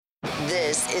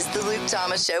This is the Luke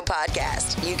Thomas Show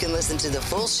podcast. You can listen to the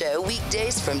full show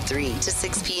weekdays from 3 to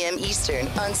 6 p.m. Eastern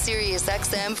on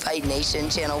SiriusXM Fight Nation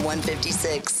Channel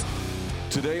 156.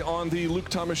 Today on the Luke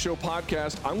Thomas Show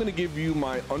podcast, I'm going to give you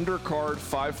my undercard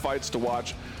 5 fights to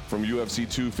watch from UFC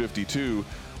 252.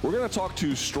 We're going to talk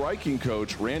to striking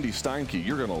coach Randy Steinke.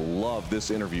 You're going to love this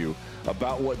interview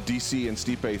about what DC and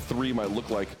Stipe 3 might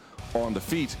look like on the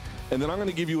feet. And then I'm going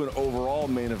to give you an overall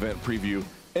main event preview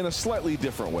in a slightly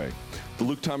different way. The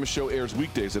Luke Thomas Show airs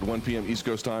weekdays at 1 p.m. East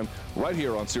Coast time, right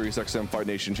here on SiriusXM Fight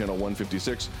Nation Channel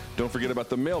 156. Don't forget about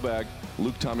the mailbag,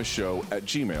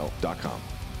 LukeThomasShow@gmail.com.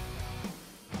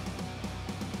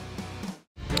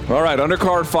 All right,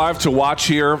 undercard 5 to watch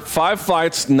here. 5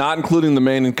 fights, not including the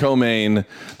main and co-main,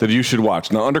 that you should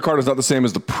watch. Now, undercard is not the same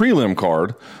as the prelim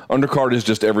card. Undercard is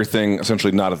just everything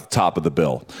essentially not at the top of the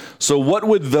bill. So what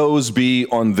would those be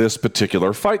on this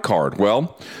particular fight card?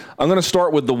 Well, I'm going to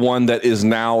start with the one that is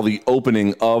now the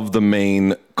opening of the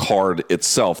main card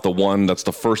itself, the one that's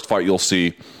the first fight you'll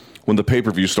see when the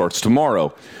pay-per-view starts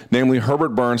tomorrow, namely Herbert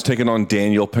Burns taking on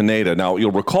Daniel Pineda. Now,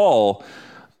 you'll recall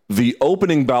the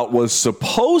opening bout was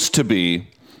supposed to be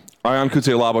Ion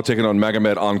Cutelaba taking on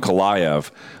Magomed Ankalaev,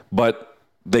 but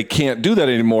they can't do that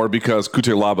anymore because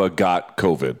Cutelaba got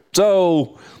COVID.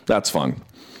 So that's fun.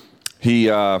 It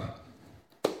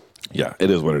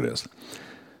is what it is.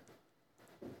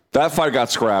 That fight got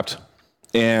scrapped,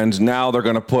 and now they're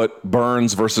going to put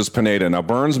Burns versus Pineda. Now,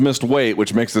 Burns missed weight,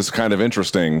 which makes this kind of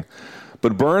interesting.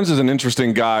 But Burns is an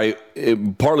interesting guy,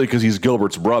 partly because he's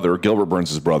Gilbert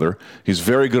Burns' brother. He's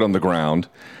very good on the ground.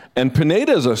 And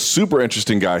Pineda is a super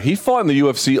interesting guy. He fought in the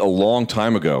UFC a long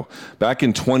time ago, back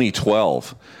in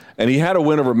 2012. And he had a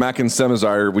win over Mackin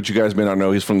Semizire, which you guys may not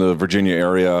know. He's from the Virginia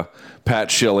area.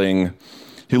 Pat Schilling.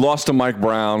 He lost to Mike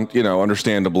Brown,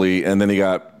 understandably, and then he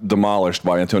got demolished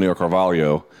by Antonio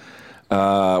Carvalho.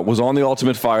 Was on the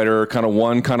Ultimate Fighter, kind of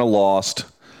won, kind of lost.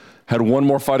 Had one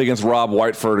more fight against Rob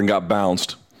Whiteford and got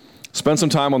bounced. Spent some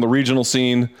time on the regional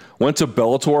scene. Went to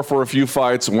Bellator for a few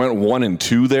fights. Went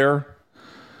 1-2 there.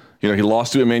 He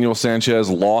lost to Emmanuel Sanchez,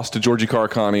 lost to Georgi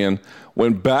Karakanian.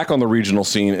 Went back on the regional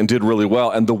scene and did really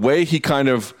well. And the way he kind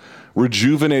of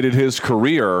rejuvenated his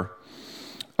career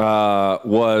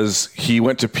was he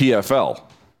went to PFL.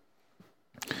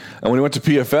 And when he went to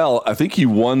PFL, I think he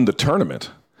won the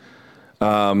tournament.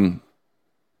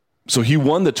 So he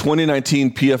won the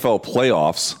 2019 PFL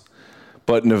playoffs,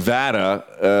 but Nevada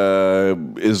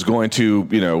is going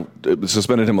to,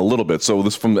 suspended him a little bit. So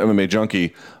this from the MMA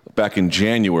Junkie back in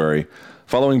January.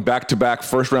 Following back-to-back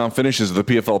first-round finishes of the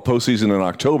PFL postseason in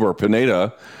October,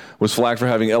 Pineda was flagged for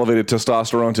having elevated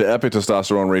testosterone to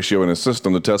epitestosterone ratio in his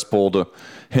system. The test pulled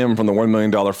him from the $1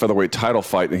 million featherweight title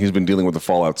fight, and he's been dealing with the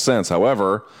fallout since.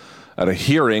 However, at a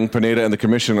hearing, Pineda and the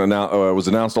commission was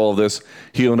announced all of this.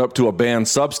 He owned up to a banned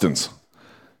substance.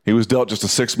 He was dealt just a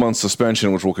 6-month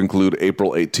suspension, which will conclude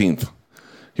April 18th.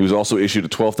 He was also issued a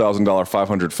 $12,000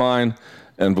 $500 fine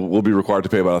and will be required to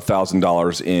pay about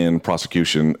 $1,000 in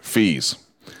prosecution fees.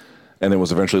 And it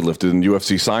was eventually lifted, and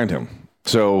UFC signed him.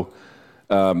 So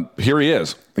here he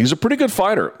is. He's a pretty good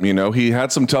fighter. He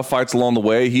had some tough fights along the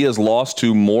way. He has lost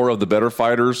to more of the better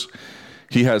fighters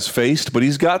he has faced, but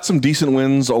he's got some decent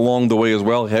wins along the way as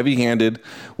well. Heavy-handed,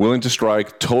 willing to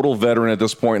strike, total veteran at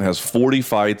this point, has 40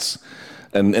 fights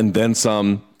and then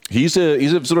some. He's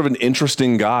a sort of an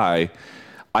interesting guy.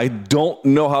 I don't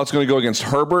know how it's going to go against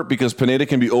Herbert because Pineda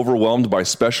can be overwhelmed by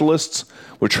specialists,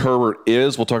 which Herbert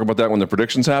is. We'll talk about that when the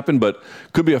predictions happen, but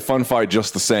could be a fun fight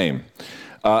just the same.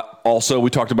 Also, we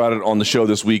talked about it on the show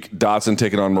this week, Dodson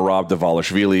taking on Merab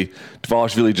Dvalishvili.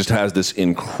 Dvalishvili just has this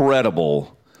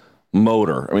incredible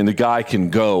motor. I mean, the guy can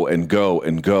go and go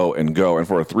and go and go. And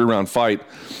for a 3-round fight,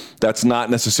 that's not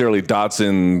necessarily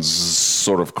Dodson's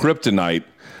sort of kryptonite,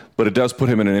 but it does put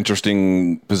him in an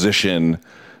interesting position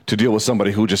to deal with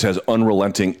somebody who just has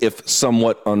unrelenting, if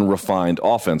somewhat unrefined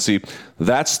offense. See,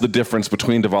 that's the difference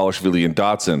between Dvalishvili and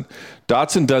Dodson.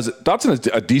 Dodson has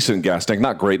a decent gas tank,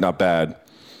 not great, not bad,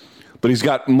 but he's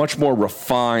got much more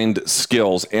refined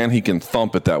skills, and he can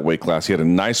thump at that weight class. He had a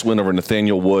nice win over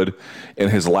Nathaniel Wood in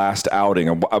his last outing.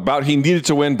 He needed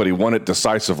to win, but he won it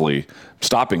decisively,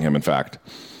 stopping him, in fact.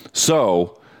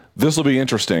 So this will be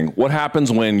interesting. What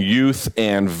happens when youth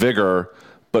and vigor,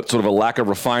 but sort of a lack of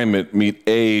refinement, meet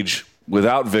age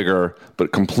without vigor,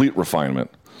 but complete refinement?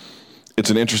 It's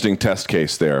an interesting test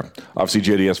case there. Obviously,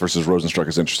 JDS versus Rosenstruck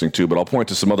is interesting too, but I'll point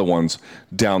to some other ones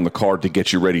down the card to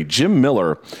get you ready. Jim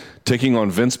Miller taking on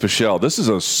Vince Pichel. This is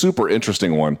a super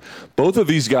interesting one. Both of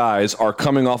these guys are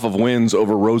coming off of wins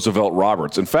over Roosevelt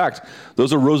Roberts. In fact,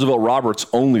 those are Roosevelt Roberts'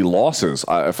 only losses,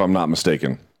 if I'm not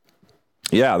mistaken.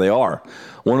 Yeah, they are.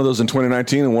 One of those in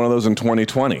 2019 and one of those in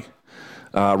 2020.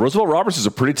 Roosevelt Roberts is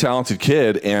a pretty talented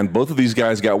kid, and both of these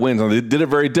guys got wins, and they did it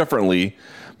very differently.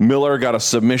 Miller got a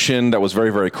submission that was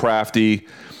very, very crafty.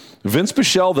 Vince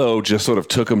Pichel, though, just sort of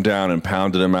took him down and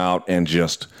pounded him out and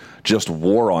just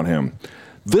wore on him.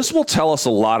 This will tell us a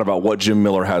lot about what Jim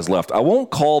Miller has left. I won't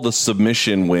call the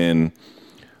submission win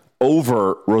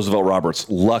over Roosevelt Roberts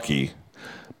lucky,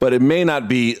 but it may not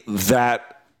be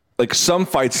that, like, some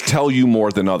fights tell you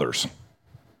more than others.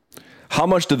 How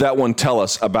much did that one tell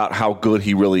us about how good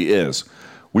he really is?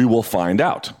 We will find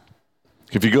out.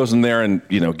 If he goes in there and,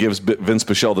 gives Vince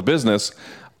Pichel the business,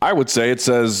 I would say it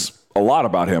says a lot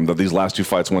about him that these last two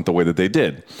fights went the way that they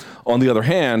did. On the other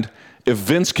hand, if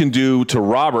Vince can do to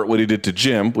Robert what he did to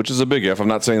Jim, which is a big if, I'm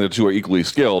not saying the two are equally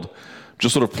skilled,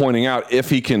 just sort of pointing out if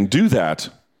he can do that,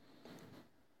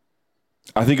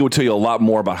 I think it would tell you a lot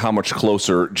more about how much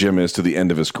closer Jim is to the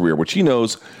end of his career, which he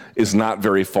knows is not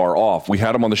very far off. We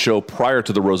had him on the show prior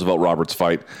to the Roosevelt Roberts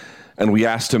fight, and we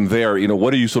asked him there,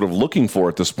 what are you sort of looking for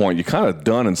at this point? You kind of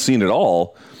done and seen it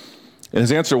all. And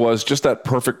his answer was just that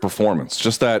perfect performance,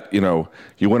 just that,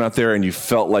 you went out there and you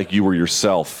felt like you were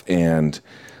yourself, and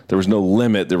there was no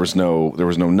limit, there was no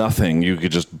nothing. You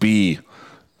could just be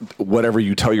whatever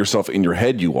you tell yourself in your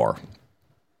head you are.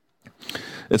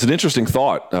 It's an interesting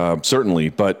thought, certainly,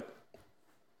 but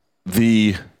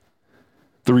the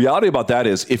reality about that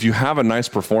is if you have a nice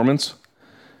performance,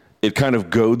 it kind of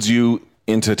goads you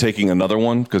into taking another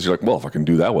one because you're like, well, if I can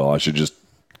do that well, I should just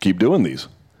keep doing these.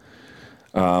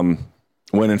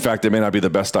 When in fact, it may not be the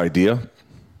best idea.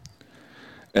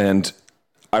 And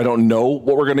I don't know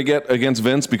what we're going to get against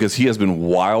Vince because he has been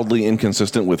wildly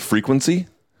inconsistent with frequency,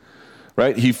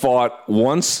 right? He fought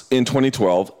once in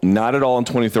 2012, not at all in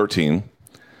 2013,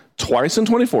 twice in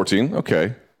 2014,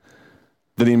 okay.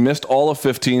 Then he missed all of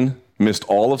 15, missed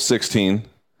all of 16,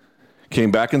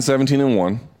 came back in 17 and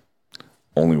won,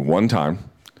 only one time.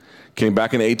 Came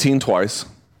back in 18 twice,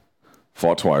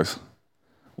 fought twice,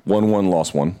 won one,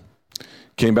 lost one.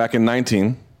 Came back in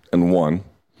 19 and won.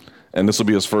 And this will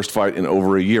be his first fight in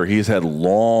over a year. He's had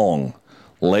long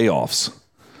layoffs.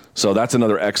 So that's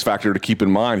another X factor to keep in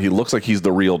mind. He looks like he's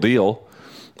the real deal,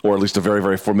 or at least a very,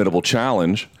 very formidable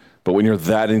challenge. But when you're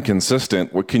that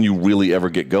inconsistent, what can you really ever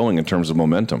get going in terms of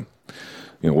momentum?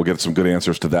 We'll get some good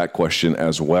answers to that question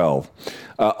as well.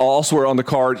 Also on the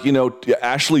card,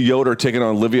 Ashley Yoder taking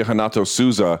on Livia Renato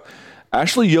Souza.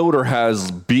 Ashley Yoder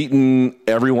has beaten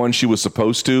everyone she was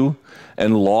supposed to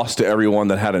and lost to everyone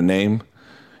that had a name.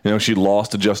 She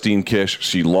lost to Justine Kish.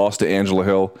 She lost to Angela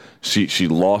Hill. She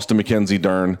lost to Mackenzie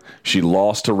Dern. She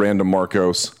lost to Randa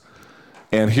Marcos.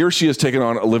 And here she is taking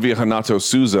on Olivia Renato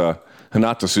Souza.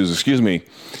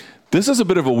 This is a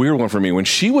bit of a weird one for me. When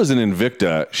she was in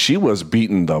Invicta, she was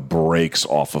beating the brakes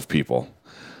off of people.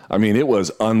 I mean, it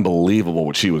was unbelievable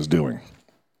what she was doing.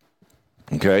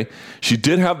 Okay? She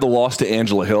did have the loss to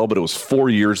Angela Hill, but it was 4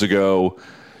 years ago.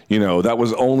 That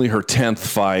was only her 10th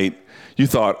fight. You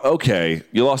thought, okay,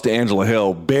 you lost to Angela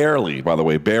Hill, barely.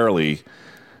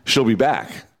 She'll be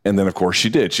back. And then, of course, she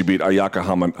did. She beat Ayaka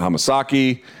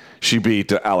Hamasaki. She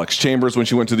beat Alex Chambers when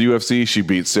she went to the UFC. She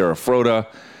beat Sarah Froda.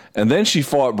 And then she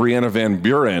fought Brianna Van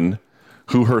Buren,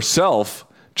 who herself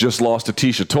just lost to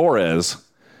Tisha Torres.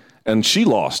 And she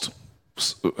lost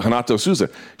Renato Souza.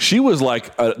 She was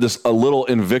like a little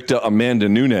Invicta Amanda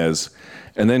Nunes.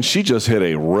 And then she just hit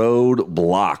a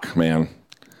roadblock, man.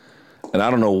 And I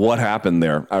don't know what happened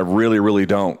there. I really, really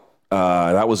don't.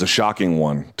 That was a shocking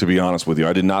one, to be honest with you.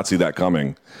 I did not see that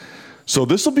coming. So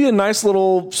this will be a nice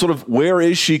little sort of where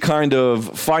is she kind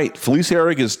of fight. Felice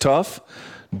Herrig is tough,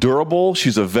 durable.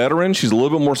 She's a veteran. She's a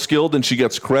little bit more skilled than she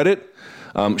gets credit.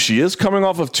 She is coming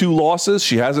off of 2 losses.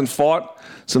 She hasn't fought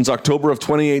since October of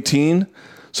 2018.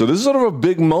 So this is sort of a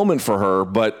big moment for her,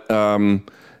 but a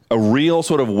real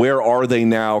sort of where are they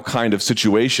now kind of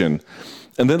situation.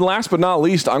 And then last but not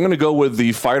least, I'm going to go with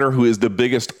the fighter who is the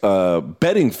biggest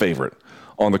betting favorite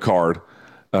on the card.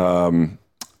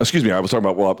 Excuse me, I was talking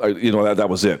about, that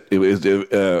was it. It was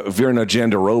Virna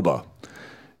Jandiroba.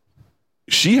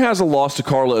 She has a loss to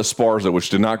Carla Esparza, which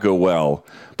did not go well,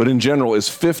 but in general is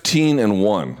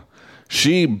 15-1.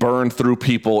 She burned through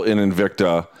people in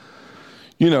Invicta.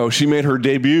 She made her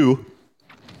debut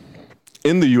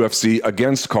in the UFC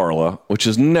against Carla, which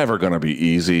is never going to be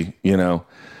easy,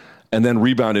 and then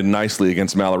rebounded nicely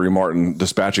against Mallory Martin,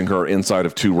 dispatching her inside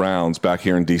of 2 rounds back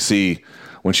here in D.C.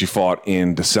 when she fought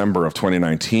in December of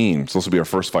 2019. So this will be her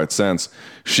first fight since.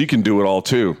 She can do it all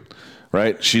too,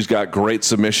 right? She's got great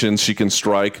submissions. She can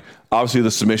strike. Obviously,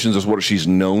 the submissions is what she's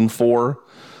known for.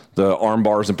 the arm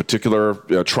bars in particular,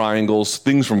 triangles,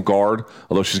 things from guard,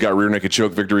 although she's got rear naked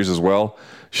choke victories as well.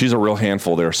 She's a real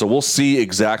handful there. So we'll see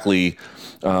exactly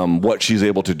what she's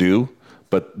able to do.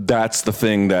 But that's the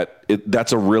thing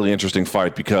that's a really interesting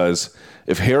fight, because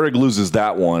if Herrig loses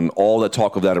that one, all that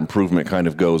talk of that improvement kind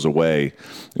of goes away.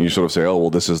 And you sort of say, oh, well,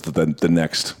 this is the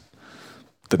next,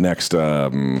 what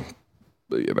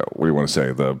do you want to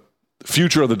say? The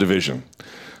future of the division.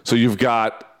 So you've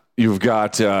got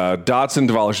Dodson,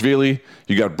 Dvalishvili.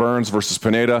 You got Burns versus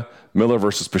Pineda, Miller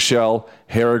versus Pichel,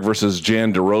 Herrig versus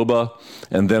Jan Doroba,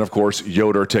 and then, of course,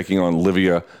 Yoder taking on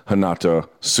Livia Hanata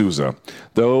Souza.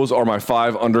 Those are my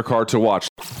 5 undercard to watch.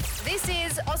 This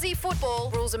is Aussie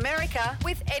Football Rules America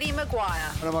with Eddie Maguire.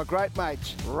 One of my great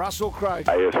mates, Russell Crowe.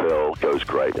 AFL goes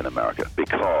great in America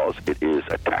because it is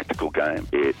a tactical game.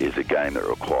 It is a game that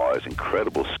requires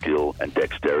incredible skill and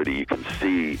dexterity. You can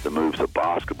see the moves of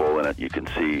basketball in it. You can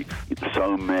see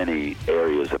so many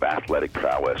areas of athletic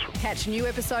prowess. Catch new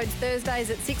episodes Thursdays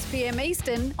at 6 p.m.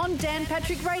 Eastern on Dan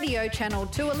Patrick Radio Channel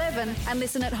 211 and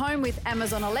listen at home with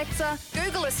Amazon Alexa,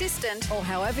 Google Assistant, or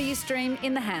however you stream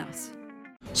in the house.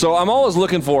 So I'm always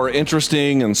looking for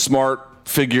interesting and smart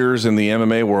figures in the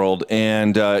MMA world,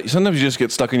 and sometimes you just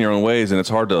get stuck in your own ways, and it's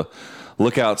hard to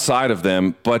look outside of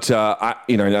them. But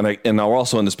and now we're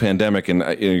also in this pandemic, and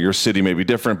your city may be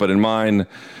different, but in mine,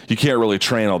 you can't really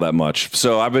train all that much.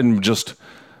 So I've been just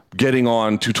getting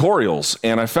on tutorials,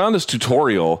 and I found this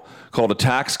tutorial called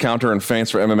Attacks, Counter, and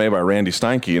Feints for MMA by Randy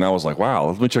Steinke, and I was like, wow,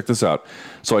 let me check this out.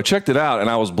 So I checked it out, and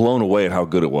I was blown away at how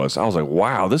good it was. I was like,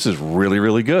 wow, this is really,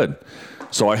 really good.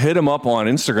 So I hit him up on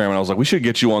Instagram, and I was like, we should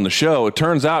get you on the show. It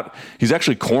turns out he's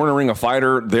actually cornering a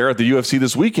fighter there at the UFC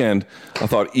this weekend. I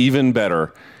thought, even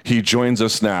better, he joins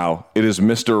us now. It is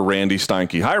Mr. Randy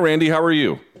Steinke. Hi, Randy. How are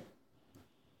you?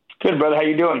 Good, brother. How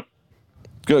you doing?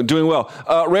 Good, doing well.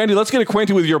 Randy, let's get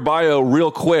acquainted with your bio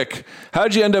real quick. How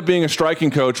did you end up being a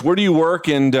striking coach? Where do you work,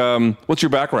 and what's your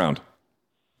background?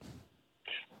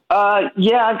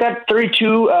 I've got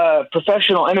 32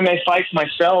 professional MMA fights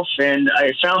myself, and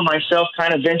I found myself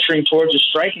kind of venturing towards the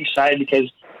striking side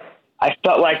because I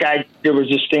felt like there was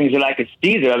just things that I could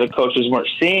see that other coaches weren't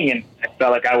seeing, and I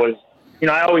felt like I was,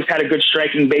 I always had a good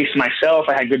striking base myself.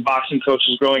 I had good boxing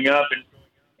coaches growing up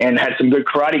and had some good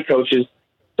karate coaches.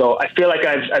 So I feel like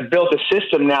I've built a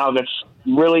system now that's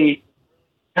really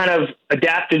kind of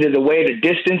adapted to the way the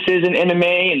distance is in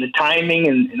MMA and the timing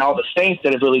and all the things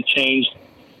that have really changed.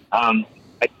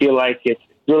 I feel like it's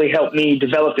really helped me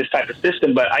develop this type of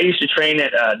system. But I used to train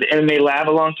at the MMA Lab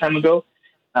a long time ago,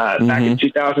 back in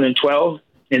 2012.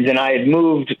 And then I had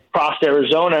moved across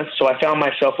Arizona, so I found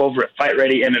myself over at Fight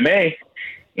Ready MMA.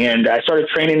 And I started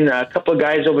training a couple of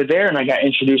guys over there, and I got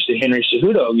introduced to Henry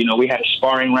Cejudo. We had a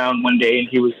sparring round one day, and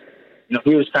he was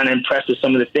kind of impressed with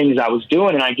some of the things I was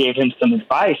doing, and I gave him some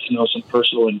advice, some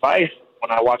personal advice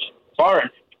when I watched him spar. And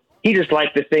he just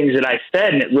liked the things that I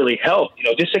said, and it really helped.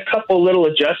 Just a couple little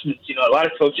adjustments. A lot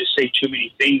of coaches say too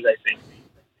many things, I think.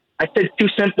 I said 2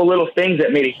 simple little things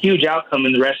that made a huge outcome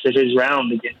in the rest of his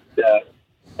round against,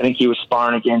 I think he was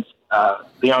sparring against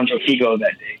Leandro Higo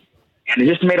that day. And it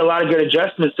just made a lot of good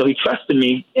adjustments, so he trusted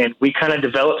me, and we kind of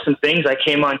developed some things. I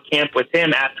came on camp with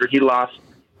him after he lost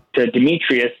to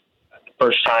Demetrius the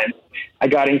first time. I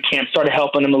got in camp, started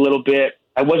helping him a little bit.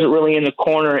 I wasn't really in the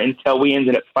corner until we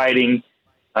ended up fighting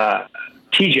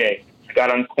TJ. I got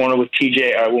on the corner with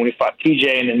TJ when we fought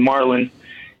TJ and then Marlon.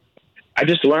 I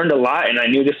just learned a lot, and I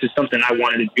knew this is something I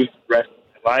wanted to do for the rest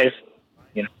of my life.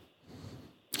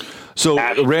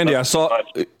 So, Randy, I saw...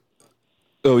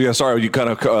 Oh, yeah, sorry, you kind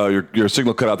of your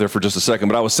signal cut out there for just a second,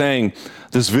 but I was saying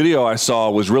this video I saw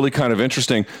was really kind of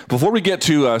interesting. Before we get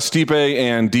to Stipe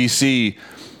and DC,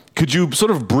 could you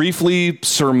sort of briefly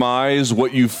surmise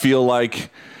what you feel like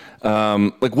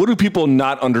what do people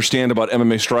not understand about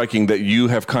MMA striking that you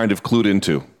have kind of clued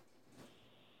into?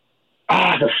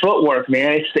 The footwork,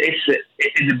 man. It's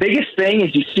the biggest thing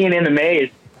is you see in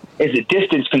MMA is the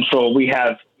distance control. We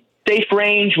have safe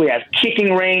range, we have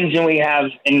kicking range, and we have,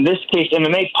 in this case,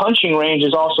 MMA punching range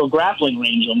is also grappling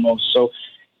range almost. So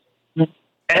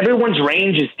everyone's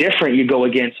range is different you go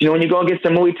against. When you go against a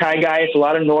Muay Thai guy, it's a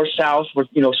lot of north-south,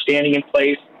 standing in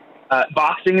place.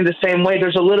 Boxing in the same way,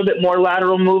 there's a little bit more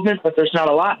lateral movement, but there's not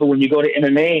a lot. But when you go to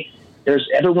MMA,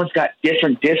 everyone's got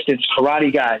different distance.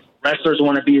 Karate guys, wrestlers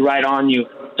want to be right on you.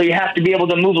 So you have to be able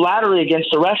to move laterally against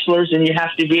the wrestlers, and you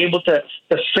have to be able to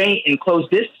feint and close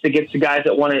distance against the guys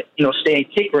that want to, stay in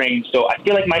kick range. So I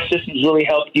feel like my systems really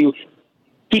help you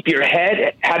keep your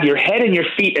head, have your head and your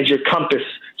feet as your compass,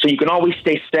 so you can always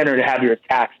stay centered to have your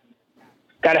attacks.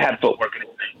 Got to have footwork in it.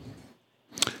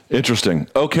 Interesting.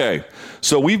 Okay.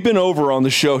 So we've been over on the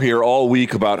show here all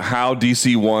week about how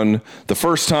DC won the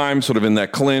first time, sort of in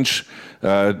that clinch.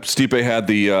 Stipe had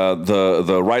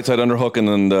the right side underhook and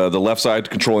then the left side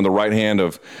controlling the right hand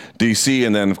of DC.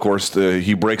 And then, of course,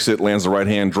 he breaks it, lands the right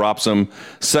hand, drops him.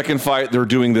 Second fight, they're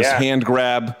doing this hand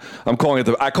grab. I call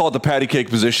it the patty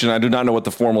cake position. I do not know what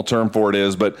the formal term for it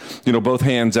is, but, both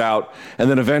hands out. And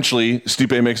then eventually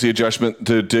Stipe makes the adjustment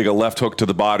to dig a left hook to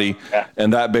the body. Yeah.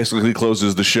 And that basically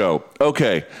closes the show.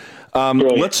 Okay.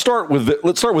 Let's start with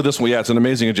this one. Yeah, it's an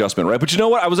amazing adjustment, right? But you know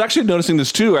what? I was actually noticing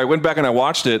this too. I went back and I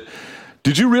watched it.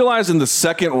 Did you realize in the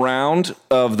second round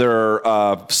of their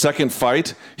second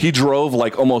fight, he drove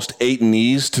like almost 8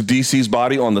 knees to DC's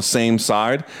body on the same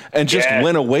side and just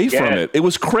went away from it? It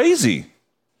was crazy.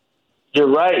 You're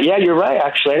right. Yeah, you're right,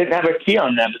 actually. I didn't have a key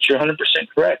on that, but you're 100%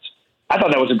 correct. I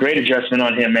thought that was a great adjustment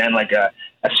on him, man.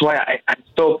 That's why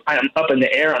I'm up in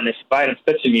the air on this fight. I'm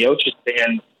such a Miocic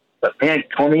fan. But, man,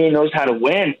 Cormier knows how to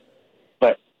win.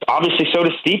 But obviously so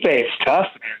does Stipe. It's tough,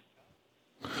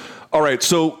 man. All right,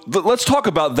 so let's talk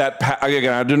about that.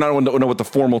 Again, I do not know what the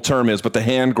formal term is, but the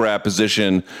hand grab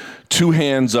position, 2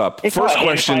 hands up. First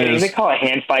question is... They call it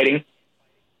hand fighting.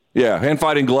 Yeah, hand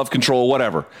fighting, glove control,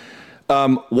 whatever.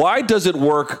 Why does it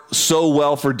work so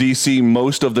well for DC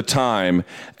most of the time?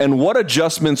 And what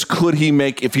adjustments could he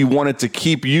make if he wanted to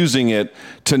keep using it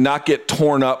to not get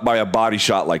torn up by a body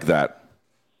shot like that?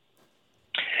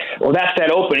 Well, that's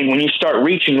that opening. When you start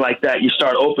reaching like that, you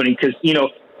start opening because,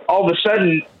 all of a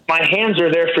sudden my hands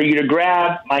are there for you to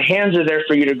grab. My hands are there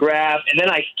for you to grab. And then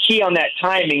I key on that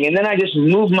timing. And then I just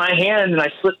move my hand and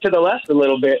I slip to the left a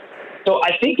little bit. So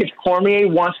I think if Cormier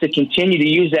wants to continue to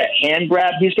use that hand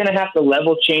grab, he's going to have to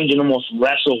level change and almost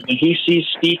wrestle. When he sees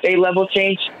Stipe level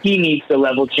change, he needs to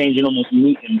level change and almost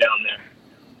meet him down there.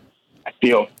 I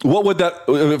feel. What would that,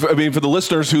 for the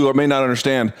listeners who may not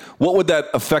understand, what would that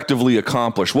effectively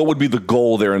accomplish? What would be the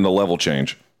goal there in the level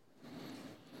change?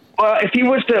 Well, if he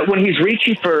was to, when he's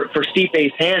reaching for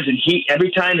Stipe's hands and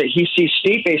every time that he sees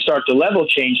Stipe start to level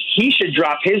change, he should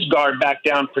drop his guard back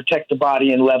down, protect the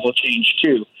body and level change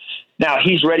too. Now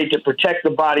he's ready to protect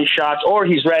the body shots or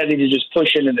he's ready to just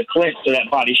push into the clinch so that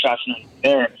body shot's not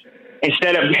there.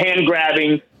 Instead of hand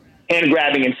grabbing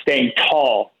and staying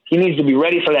tall. He needs to be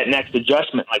ready for that next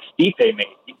adjustment like Stipe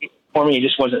made. Cormier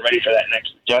just wasn't ready for that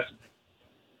next adjustment.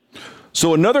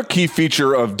 So another key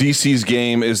feature of DC's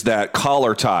game is that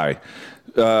collar tie.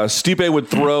 Stipe would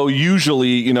throw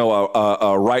usually,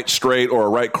 a right straight or a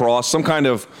right cross, some kind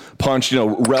of punch,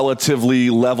 relatively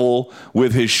level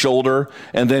with his shoulder.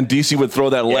 And then DC would throw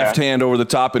that left hand over the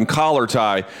top and collar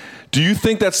tie. Do you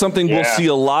think that's something we'll see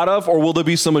a lot of, or will there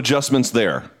be some adjustments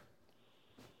there?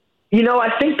 I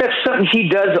think that's something he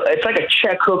does. It's like a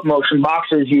check hook motion.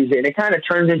 Boxers use it, and it kind of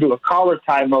turns into a collar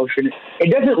tie motion.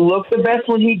 It doesn't look the best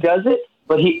when he does it,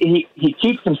 but he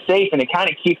keeps him safe, and it kind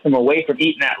of keeps him away from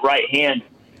eating that right hand.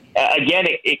 Again,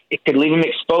 it could leave him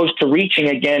exposed to reaching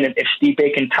again if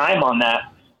Stipe can time on that.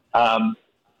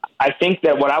 I think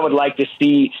that what I would like to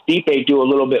see Stipe do a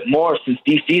little bit more, since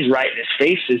DC's right in his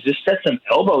face, is just set some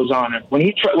elbows on him.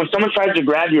 When someone tries to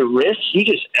grab your wrist, you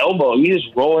just elbow. You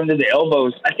just roll into the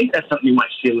elbows. I think that's something you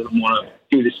might see a little more of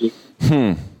do this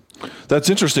week. That's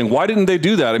interesting. Why didn't they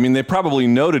do that? I mean, they probably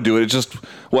know to do it. It's just,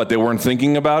 they weren't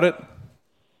thinking about it?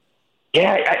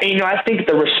 Yeah, I think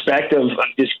the respect of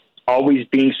just always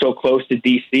being so close to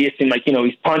DC, it seemed like,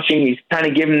 he's punching, he's kind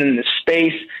of giving him the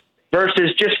space,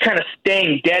 versus just kind of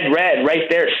staying dead red right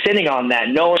there, sitting on that,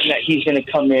 knowing that he's going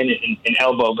to come in and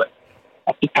elbow. But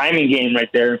that's the timing game right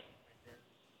there.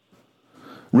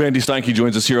 Randy Steinke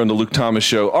joins us here on the Luke Thomas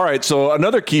Show. All right, so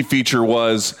another key feature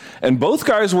was, and both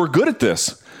guys were good at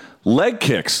this, leg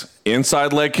kicks,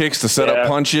 inside leg kicks to set up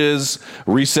punches,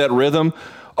 reset rhythm.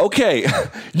 Okay,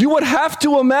 you would have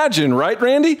to imagine, right,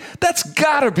 Randy? That's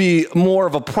got to be more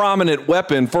of a prominent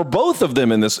weapon for both of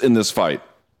them in this fight.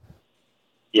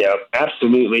 Yeah,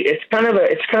 absolutely. It's kind of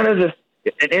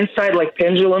an inside like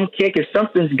pendulum kick is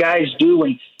something guys do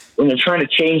when they're trying to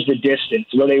change the distance.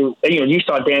 Where you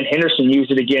saw Dan Henderson use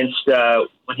it against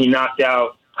when he knocked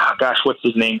out, what's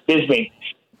his name? Bisbee.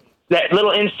 That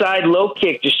little inside low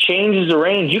kick just changes the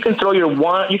range. You can throw your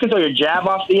jab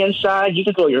off the inside, you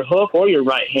can throw your hook or your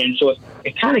right hand. So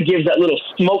it kind of gives that little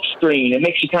smoke screen. It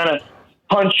makes you kind of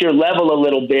punch your level a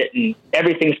little bit, and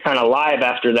everything's kind of live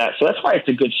after that. So that's why it's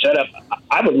a good setup.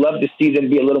 I would love to see them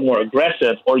be a little more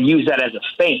aggressive or use that as a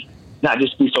feint, not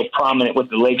just be so prominent with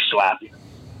the leg slap.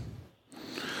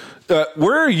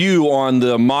 Where are you on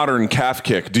the modern calf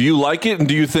kick? Do you like it? And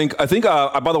do you think, by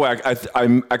the way,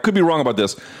 I could be wrong about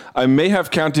this. I may have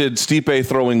counted Stipe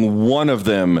throwing one of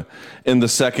them in the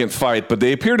second fight, but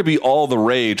they appear to be all the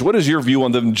rage. What is your view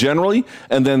on them generally,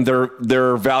 and then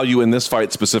their value in this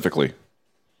fight specifically?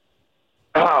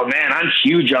 Oh man, I'm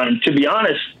huge on them. To be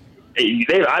honest,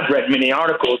 I've read many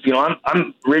articles.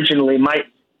 I'm originally my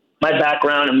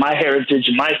background and my heritage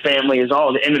and my family is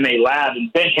all the MMA lab.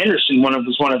 And Ben Henderson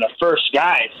was one of the first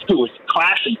guys who was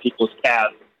clashing people's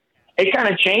calves. It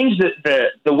kind of changed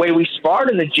the way we sparred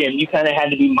in the gym. You kind of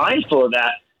had to be mindful of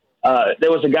that.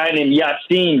 There was a guy named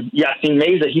Yassin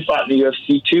Meza. He fought in the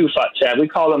UFC too, fought Chad. We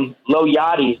call him low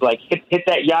yachties, like hit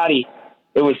that yachty.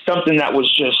 It was something that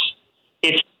was just,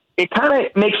 it kind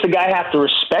of makes the guy have to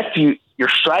respect you. You're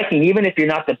striking, even if you're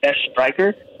not the best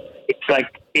striker. It's like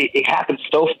it happens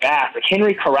so fast. Like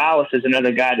Henry Corrales is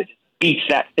another guy that beats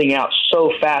that thing out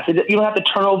so fast. You don't have to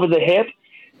turn over the hip,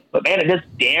 but man, it does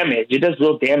damage. It does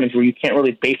real damage where you can't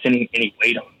really base any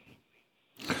weight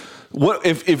on. What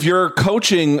if you're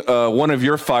coaching one of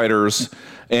your fighters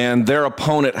and their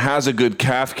opponent has a good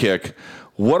calf kick?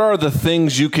 What are the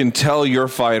things you can tell your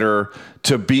fighter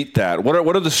to beat that? What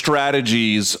are the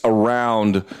strategies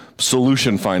around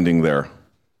solution finding there?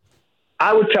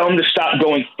 I would tell them to stop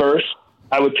going first.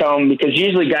 I would tell them, because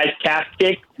usually guys calf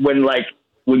kick when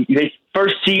they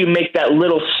first see you make that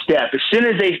little step. As soon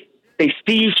as they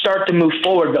see you start to move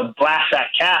forward, they'll blast that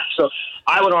calf. So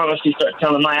I would honestly start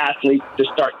telling my athletes to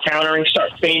start countering,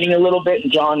 start feigning a little bit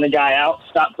and drawing the guy out.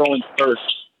 Stop going first.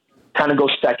 Kind of go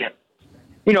second.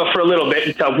 For a little bit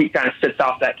until he kind of sits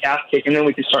off that calf kick, and then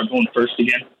we can start going first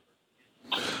again.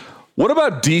 What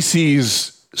about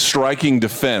DC's striking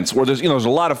defense, where there's a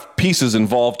lot of pieces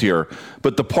involved here,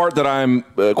 but the part that I'm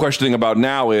questioning about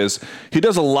now is he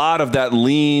does a lot of that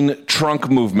lean trunk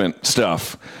movement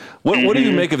stuff. What do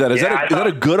you make of that? Is that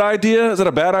a good idea? Is that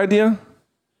a bad idea?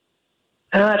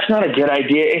 It's not a good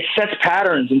idea. It sets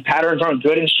patterns, and patterns aren't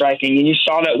good in striking. And you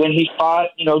saw that when he fought,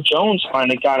 Jones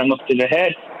finally got him up to the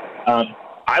head.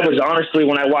 I was honestly,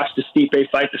 when I watched the Stipe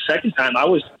fight the second time, I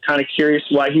was kind of curious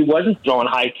why he wasn't throwing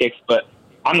high kicks, but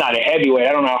I'm not a heavyweight.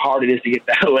 I don't know how hard it is to get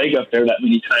that leg up there that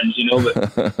many times,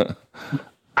 but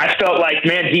I felt like,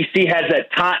 man, DC has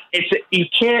that time. You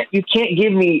can't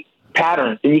give me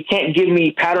patterns, and you can't give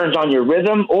me patterns on your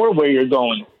rhythm or where you're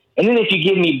going. And then if you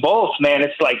give me both, man,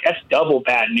 it's like, that's double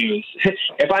bad news.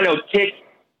 If I know tick,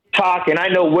 tock, and I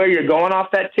know where you're going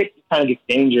off that tick, it kind of gets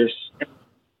dangerous.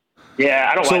 Yeah,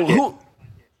 I don't like it.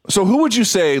 So who would you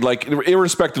say, like,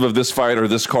 irrespective of this fight or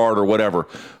this card or whatever,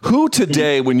 who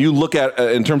today, when you look at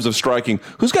in terms of striking,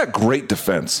 who's got great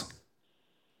defense?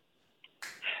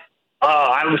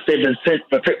 I would say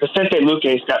Vicente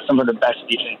Luque's got some of the best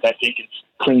defense. I think it's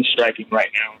clean striking right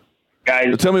now.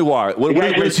 Guys, tell me why. What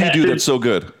does he do that's so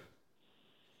good?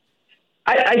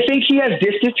 I think he has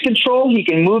distance control. He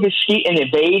can move his feet and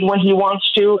evade when he wants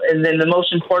to. And then the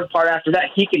most important part after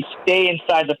that, he can stay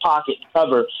inside the pocket and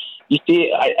cover. You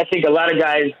see, I think a lot of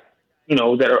guys,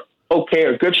 that are okay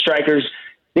or good strikers,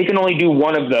 they can only do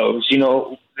one of those.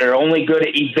 They're only good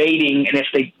at evading, and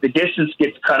if the distance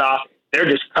gets cut off, they're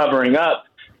just covering up.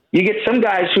 You get some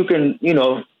guys who can,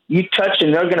 you touch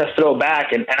and they're going to throw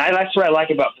back, and that's what I like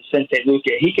about Vicente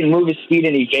Luque. He can move his feet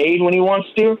and evade when he wants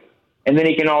to, and then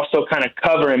he can also kind of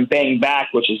cover and bang back,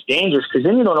 which is dangerous because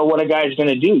then you don't know what a guy's going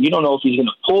to do. You don't know if he's going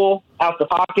to pull out the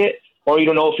pocket, or you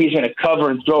don't know if he's going to cover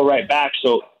and throw right back.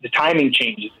 So the timing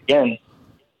changes again.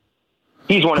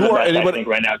 He's one of the best, I think,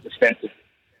 right now, defensive.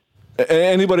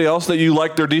 Anybody else that you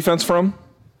like their defense from?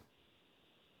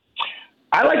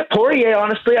 I like Poirier,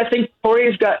 honestly. I think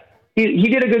Poirier's he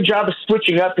did a good job of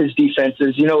switching up his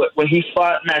defenses. When he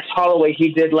fought Max Holloway, he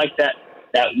did like that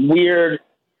weird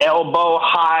elbow,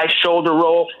 high shoulder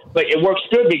roll. But it works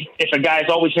good if a guy's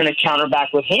always going to counter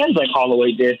back with hands like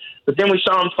Holloway did. But then we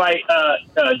saw him fight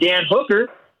Dan Hooker,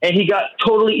 and he got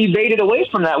totally evaded away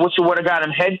from that, which would have got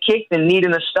him head kicked and knee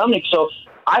in the stomach. So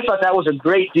I thought that was a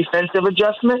great defensive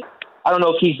adjustment. I don't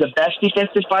know if he's the best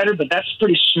defensive fighter, but that's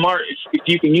pretty smart if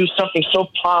you can use something so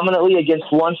prominently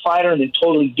against one fighter and then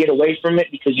totally get away from it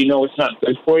because you know it's not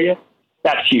good for you.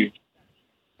 That's huge.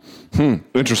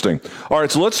 Interesting. All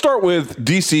right, so let's start with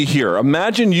DC here.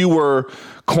 Imagine you were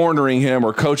cornering him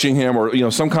or coaching him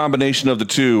or some combination of the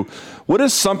two. What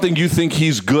is something you think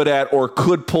he's good at or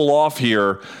could pull off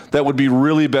here that would be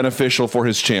really beneficial for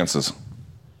his chances?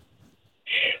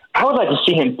 I would like to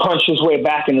see him punch his way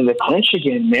back into the clinch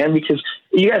again, man, because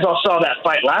you guys all saw that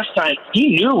fight last time.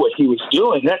 He knew what he was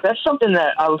doing. That's something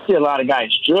that I would see a lot of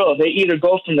guys drill. They either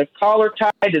go from the collar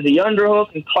tie to the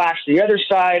underhook and clash the other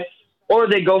side, or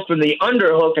they go from the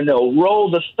underhook and they'll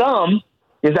roll the thumb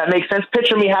Does that make sense?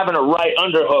 Picture me having a right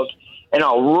underhook, and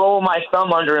I'll roll my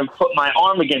thumb under and put my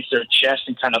arm against their chest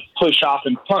and kind of push off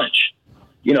and punch.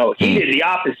 You know, he did the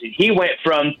opposite. He went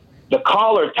from the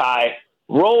collar tie,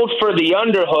 rolled for the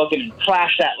underhook, and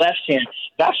clashed that left hand.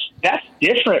 That's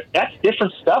different. That's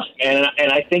different stuff, and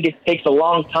I think it takes a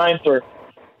long time for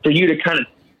you to kind of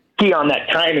key on that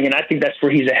timing, and I think that's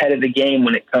where he's ahead of the game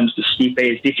when it comes to Stipe.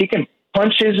 If he can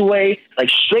punch his way, like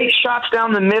straight shots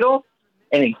down the middle,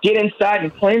 and then get inside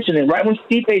and clinch, and then right when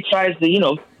Stipe tries to, you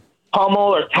know,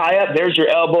 pummel or tie up, there's your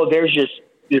elbow, there's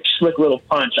your slick little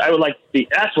punch. I would like to see,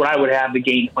 that's what I would have the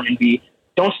game plan be.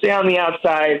 Don't stay on the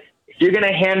outside. If you're going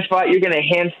to hand fight, you're going to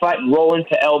hand fight and roll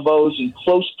into elbows and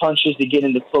close punches to get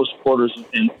into close quarters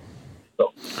with him.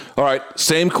 So. All right,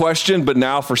 same question, but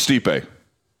now for Stipe.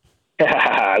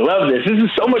 I love this. This is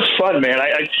so much fun, man.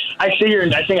 I sit here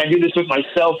and I think I do this with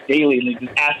myself daily and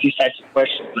just ask these types of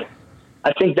questions. But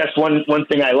I think that's one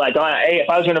thing I like. Hey, if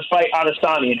I was going to fight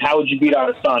Adesanya, how would you beat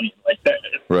Adesanya? Like that,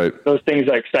 right. Those things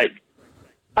that excite me.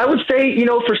 I would say, you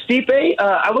know, for Stipe,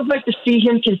 I would like to see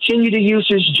him continue to use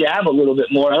his jab a little bit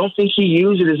more. I don't think he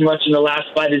used it as much in the last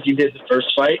fight as he did the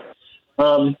first fight.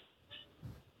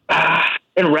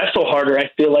 And wrestle harder. I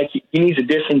feel like he needs to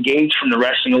disengage from the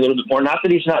wrestling a little bit more. Not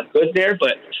that he's not good there,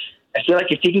 but I feel like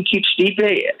if he can keep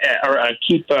Stipe or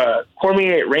keep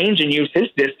Cormier at range and use his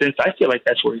distance, I feel like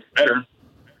that's where he's better.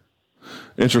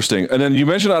 Interesting. And then you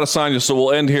mentioned Adesanya, so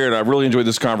we'll end here, and I really enjoyed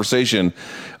this conversation.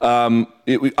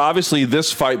 Obviously,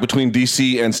 this fight between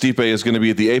DC and Stipe is going to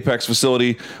be at the Apex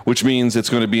facility, which means it's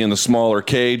going to be in the smaller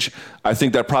cage. I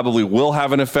think that probably will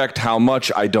have an effect. How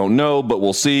much, I don't know, but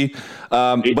we'll see.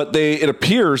 But it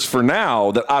appears for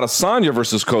now that Adesanya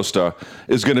versus Costa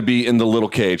is going to be in the little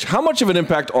cage. How much of an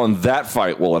impact on that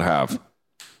fight will it have?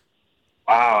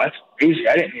 Wow, that's crazy.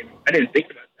 I didn't think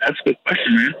about that. That's a good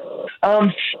question,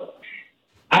 man.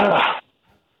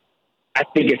 I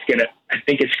think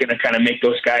it's gonna kind of make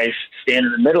those guys stand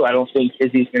in the middle. I don't think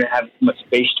Izzy's gonna have much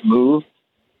space to move.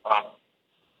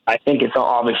 I think it's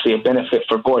obviously a benefit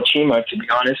for Borchima, to be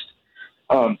honest.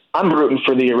 I'm rooting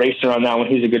for the eraser on that one.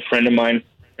 He's a good friend of mine.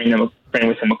 Trained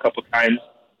with him a couple times.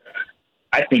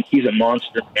 I think he's a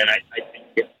monster, and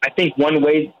I think one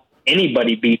way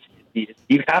anybody beats Izzy is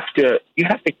you have to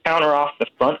counter off the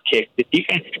front kick. If you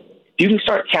can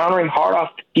start countering hard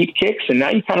off the deep kicks, and now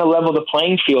you kind of level the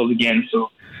playing field again.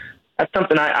 So that's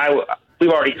something we've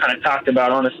already kind of talked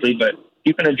about, honestly, but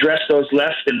you can address those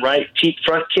left and right cheap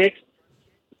front kicks,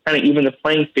 kind of even the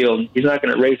playing field. He's not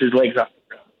going to raise his legs off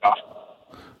the ground.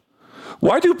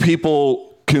 Why do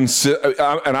people consider,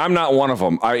 and I'm not one of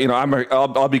them.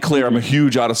 I'll be clear. I'm a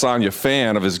huge Adesanya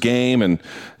fan of his game, and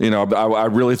I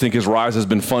really think his rise has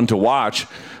been fun to watch.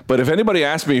 But if anybody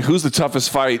asks me who's the toughest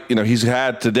fight he's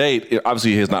had to date,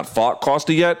 obviously he has not fought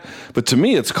Costa yet. But to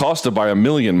me, it's Costa by a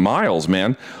million miles,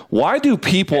 man. Why do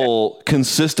people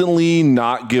consistently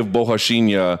not give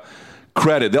Borrachinha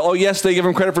credit? Yes, they give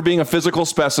him credit for being a physical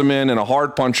specimen and a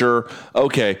hard puncher.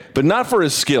 Okay, but not for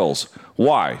his skills.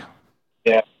 Why?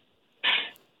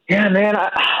 Yeah, man. I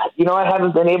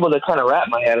haven't been able to kind of wrap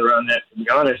my head around that, to be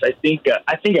honest. I think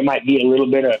it might be a little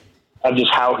bit of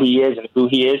just how he is and who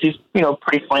he is. He's,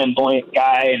 pretty flamboyant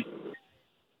guy.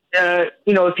 And,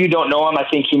 if you don't know him, I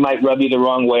think he might rub you the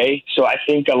wrong way. So I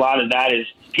think a lot of that is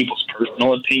people's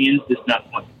personal opinions. Just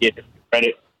not want to get him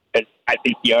credit. But I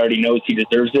think he already knows he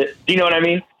deserves it. Do you know what I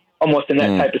mean? Almost in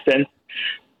that type of sense.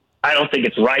 I don't think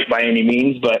it's right by any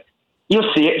means, but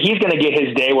you'll see it. He's going to get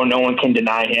his day where no one can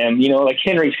deny him. Like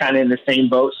Henry's kind of in the same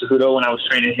boat. Cejudo, when I was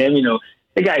training him,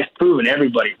 the guy's proven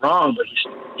everybody wrong, but he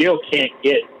still can't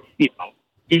get,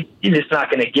 he's just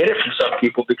not going to get it from some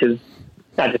people because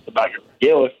it's not just about your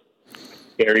skill. It's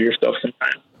carry yourself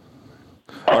sometimes.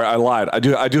 All right, I lied. I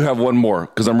do have one more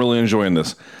because I'm really enjoying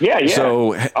this. Yeah.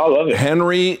 So I love it.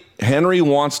 Henry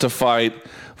wants to fight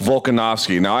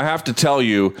Volkanovski. Now, I have to tell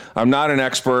you, I'm not an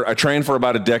expert. I trained for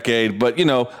about a decade, but,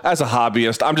 as a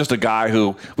hobbyist, I'm just a guy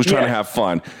who was trying to have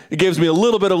fun. It gives me a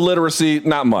little bit of literacy,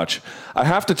 not much. I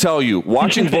have to tell you,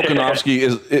 watching Volkanovski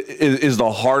is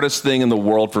the hardest thing in the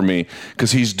world for me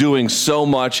because he's doing so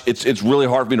much. It's really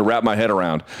hard for me to wrap my head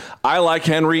around. I like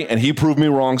Henry, and he proved me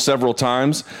wrong several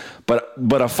times,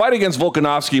 but a fight against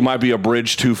Volkanovski might be a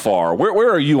bridge too far. Where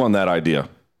are you on that idea?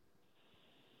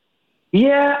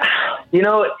 Yeah,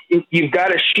 you've got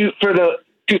to shoot for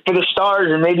the stars,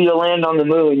 and maybe you'll land on the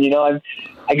moon.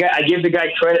 I give the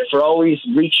guy credit for always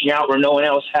reaching out where no one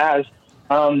else has.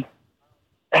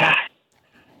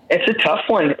 It's a tough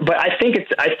one, but I think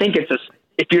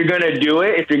if you're going to do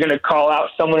it, if you're going to call out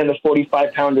someone in the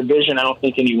 45-pound division, I don't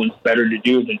think anyone's better to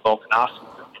do than Volkanovski.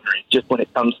 Just when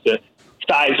it comes to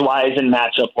size-wise and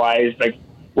matchup-wise, like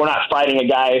we're not fighting a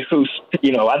guy who's, I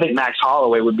think Max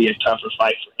Holloway would be a tougher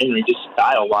fight for Henry, just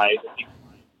style-wise.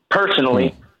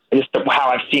 Personally, just how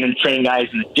I've seen him train guys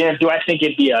in the gym. Do I think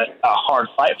it'd be a hard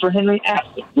fight for Henry?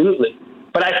 Absolutely.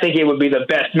 But I think it would be the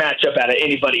best matchup out of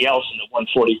anybody else in the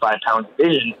 145-pound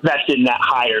division. That's in that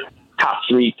higher top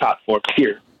 3, top 4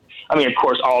 tier. I mean, of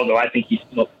course, Aldo. I think he's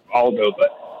still Aldo,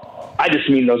 but I just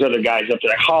mean those other guys up there,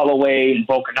 like Holloway and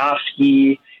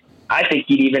Volkanovski. I think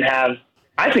he'd even have.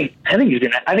 I think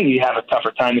he'd have a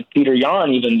tougher time with Peter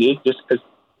Yan, even, dude, just because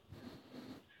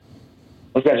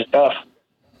those guys are tough.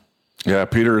 Yeah,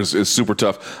 Peter is super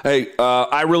tough. Hey,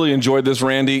 I really enjoyed this,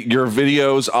 Randy. Your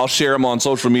videos, I'll share them on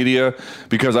social media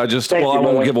because I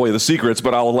won't give away the secrets,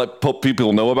 but I'll let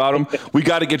people know about them. We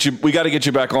got to get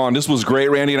you back on. This was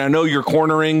great, Randy, and I know you're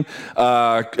cornering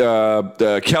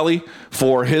Kelly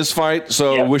for his fight.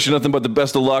 So wish you nothing but the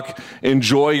best of luck.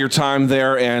 Enjoy your time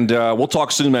there, and we'll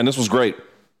talk soon, man. This was great.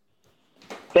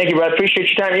 Thank you, bro.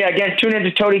 Appreciate your time. Yeah, again, tune into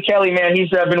Tony Kelly, man. He's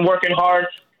been working hard.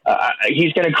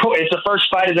 He's going to go. It's the first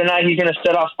fight of the night. He's going to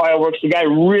set off fireworks. The guy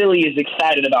really is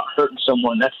excited about hurting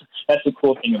someone. That's the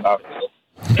cool thing about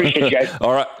it. Appreciate you guys.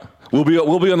 All right. We'll be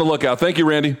on the lookout. Thank you,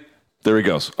 Randy. There he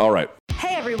goes. All right.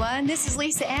 Hey, everyone. This is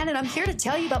Lisa Ann, and I'm here to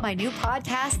tell you about my new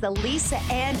podcast, The Lisa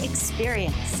Ann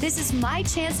Experience. This is my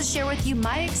chance to share with you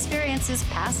my experiences,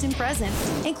 past and present,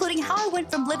 including how I went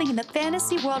from living in the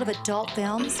fantasy world of adult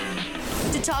films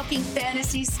to talking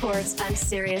fantasy sports on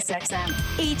SiriusXM.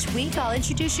 Each week, I'll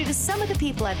introduce you to some of the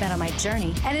people I've met on my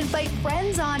journey and invite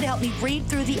friends on to help me read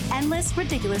through the endless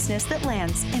ridiculousness that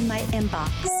lands in my inbox.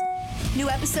 New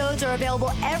episodes are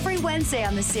available every Wednesday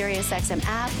on the SiriusXM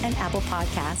app and Apple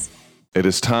Podcasts. It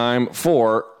is time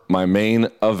for my main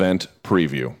event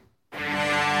preview.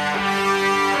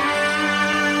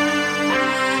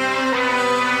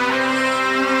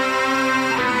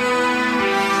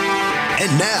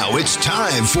 And now it's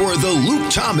time for the Luke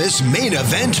Thomas main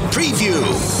event preview.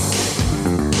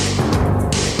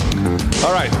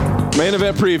 All right, main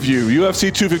event preview.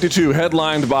 UFC 252,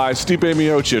 headlined by Stipe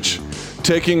Miocic,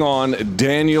 taking on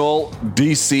Daniel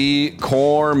DC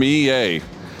Cormier.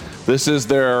 This is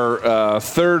their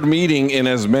third meeting in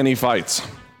as many fights.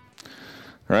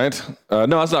 Right? No,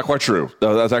 that's not quite true.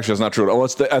 That's not true.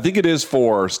 I think it is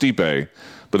for Stipe,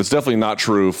 but it's definitely not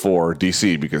true for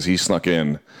DC because he snuck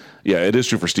in. Yeah, it is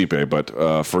true for Stipe, but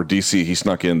for DC, he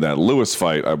snuck in that Lewis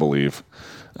fight, I believe,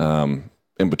 in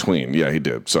between. Yeah, he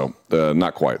did. So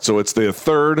not quite. So it's the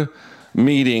third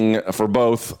meeting for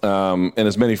both, and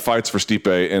as many fights for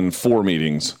Stipe and 4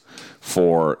 meetings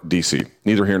for DC.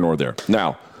 Neither here nor there.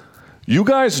 Now, you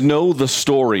guys know the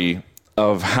story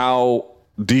of how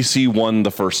DC won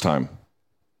the first time.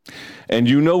 And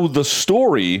you know the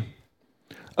story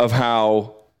of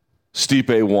how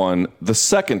Stipe won the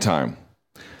second time.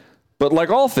 But like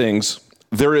all things,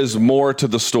 there is more to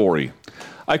the story.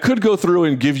 I could go through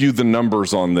and give you the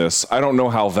numbers on this. I don't know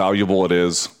how valuable it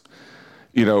is.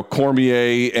 You know,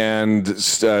 Cormier and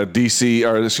Stipe,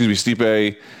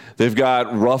 they've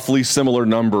got roughly similar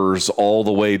numbers all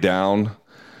the way down.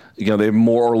 You know, they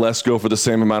more or less go for the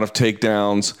same amount of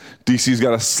takedowns. DC's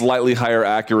got a slightly higher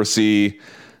accuracy,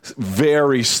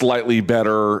 very slightly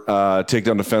better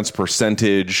takedown defense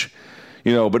percentage.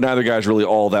 You know, but neither guy's really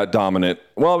all that dominant.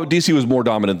 Well, DC was more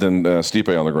dominant than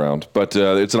Stipe on the ground, but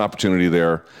it's an opportunity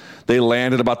there. They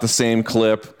landed about the same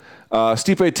clip.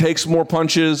 Stipe takes more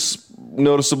punches,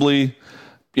 noticeably,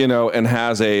 you know, and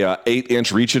has a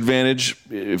 8-inch reach advantage,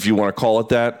 if you want to call it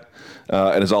that,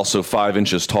 and is also 5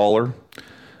 inches taller.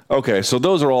 Okay, so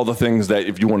those are all the things that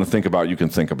if you want to think about, you can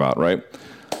think about, right?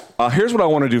 Here's what I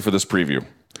want to do for this preview.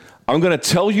 I'm going to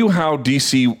tell you how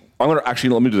DC...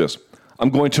 let me do this. I'm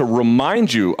going to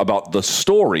remind you about the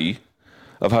story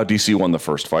of how DC won the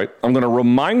first fight. I'm going to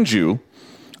remind you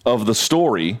of the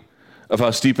story of how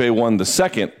Stipe won the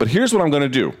second. But here's what I'm going to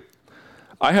do.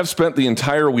 I have spent the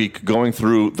entire week going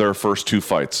through their first 2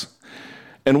 fights.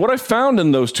 And what I found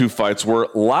in those 2 fights were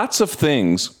lots of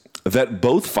things that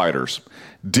both fighters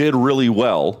did really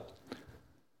well,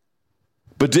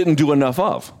 but didn't do enough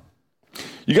of.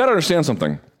 You got to understand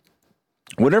something.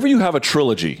 Whenever you have a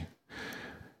trilogy,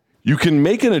 you can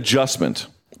make an adjustment,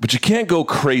 but you can't go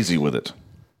crazy with it.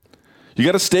 You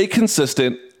got to stay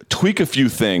consistent, tweak a few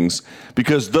things,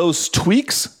 because those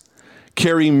tweaks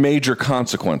carry major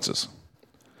consequences.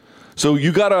 So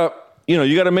you got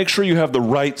to make sure you have the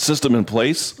right system in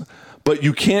place, but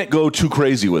you can't go too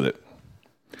crazy with it.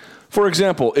 For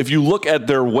example, if you look at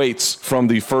their weights from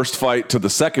the first fight to the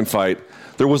second fight,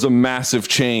 there was a massive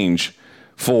change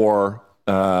for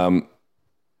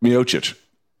Miocic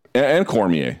and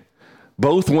Cormier.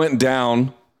 Both went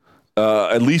down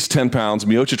at least 10 pounds.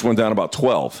 Miocic went down about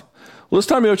 12. Well, this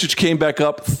time Miocic came back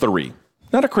up 3.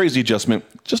 Not a crazy adjustment,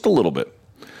 just a little bit.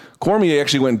 Cormier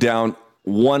actually went down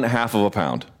 1/2 of a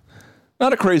pound.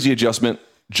 Not a crazy adjustment,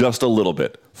 just a little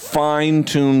bit.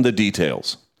 Fine-tune the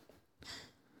details.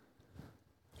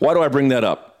 Why do I bring that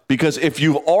up? Because if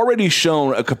you've already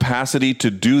shown a capacity to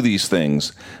do these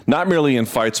things, not merely in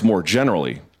fights more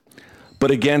generally, but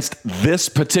against this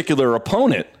particular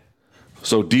opponent,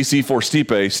 so DC for Stipe,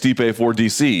 Stipe for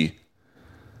DC,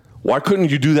 why couldn't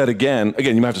you do that again?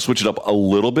 Again, you might have to switch it up a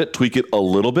little bit, tweak it a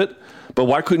little bit, but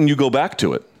why couldn't you go back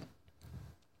to it?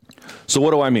 So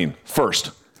what do I mean?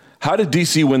 First, how did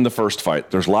DC win the first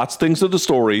fight? There's lots of things to the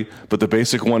story, but the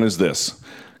basic one is this.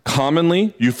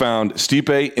 Commonly, you found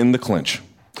Stipe in the clinch.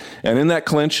 And in that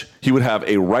clinch, he would have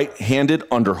a right-handed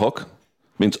underhook,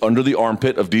 means under the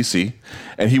armpit of DC,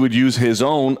 and he would use his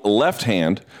own left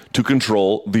hand to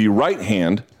control the right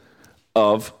hand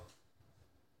of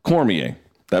Cormier.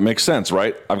 That makes sense,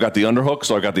 right? I've got the underhook,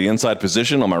 so I've got the inside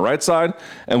position on my right side,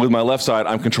 and with my left side,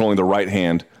 I'm controlling the right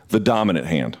hand, the dominant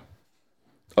hand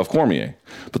of Cormier.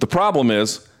 But the problem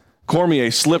is,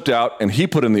 Cormier slipped out, and he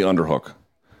put in the underhook.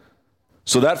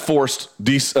 So that forced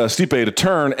Stipe to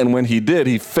turn, and when he did,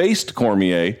 he faced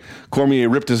Cormier. Cormier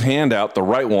ripped his hand out, the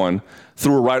right one,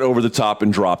 threw it right over the top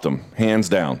and dropped him. Hands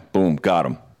down. Boom, got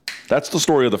him. That's the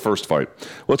story of the first fight.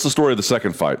 What's the story of the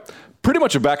second fight? Pretty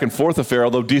much a back and forth affair,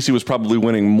 although DC was probably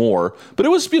winning more. But it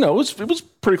was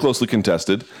pretty closely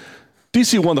contested.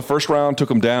 DC won the first round,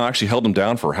 took him down, actually held him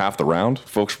down for half the round.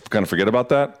 Folks kind of forget about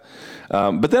that.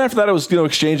 But then after that, it was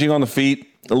exchanging on the feet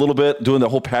a little bit, doing the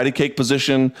whole patty cake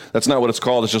position. That's not what it's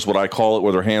called. It's just what I call it,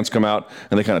 where their hands come out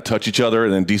and they kind of touch each other.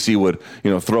 And then DC would,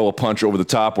 throw a punch over the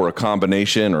top or a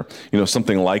combination or,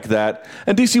 something like that.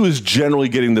 And DC was generally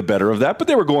getting the better of that, but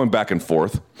they were going back and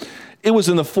forth. It was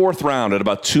in the 4th round at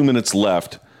about 2 minutes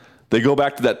left. They go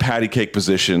back to that patty cake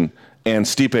position, and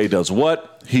Stipe does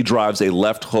what? He drives a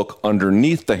left hook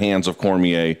underneath the hands of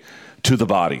Cormier to the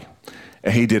body.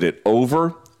 And he did it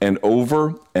over and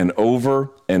over and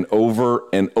over and over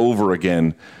and over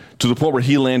again, to the point where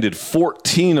he landed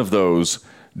 14 of those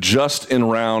just in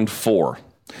round 4.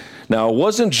 Now, it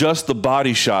wasn't just the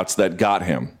body shots that got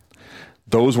him.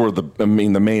 Those were the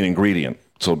main ingredient.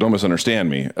 So don't misunderstand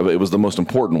me. It was the most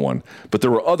important one. But there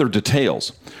were other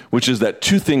details, which is that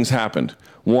 2 things happened.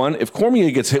 One, if Cormier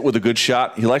gets hit with a good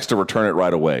shot, he likes to return it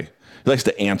right away. He likes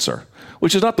to answer,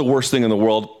 which is not the worst thing in the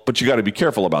world, but you got to be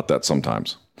careful about that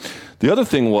sometimes. The other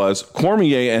thing was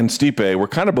Cormier and Stipe were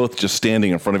kind of both just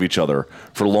standing in front of each other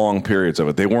for long periods of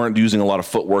it. They weren't using a lot of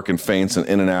footwork and feints and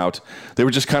in and out. They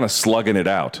were just kind of slugging it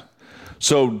out.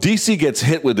 So DC gets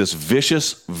hit with this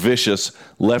vicious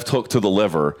left hook to the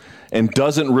liver and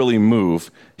doesn't really move.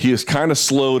 He is kind of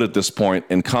slowed at this point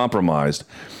and compromised.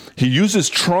 He uses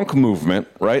trunk movement,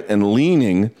 right, and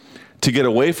leaning to get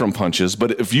away from punches.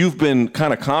 But if you've been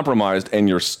kind of compromised and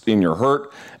you're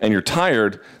hurt and you're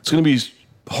tired, it's going to be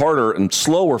harder and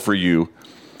slower for you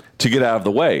to get out of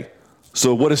the way.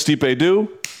 So what does Stipe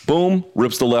do? Boom,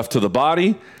 rips the left to the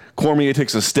body. Cormier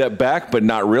takes a step back, but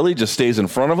not really, just stays in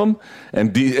front of him.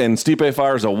 And Stipe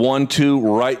fires a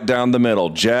 1-2 right down the middle.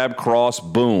 Jab, cross,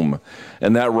 boom.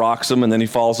 And that rocks him, and then he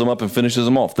follows him up and finishes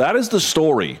him off. That is the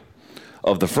story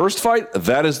of the first fight.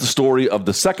 That is the story of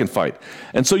the second fight.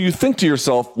 And so you think to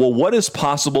yourself, well, what is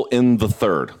possible in the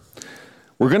third?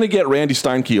 We're going to get Randy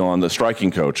Steinke on, the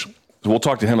striking coach. So we'll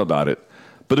talk to him about it.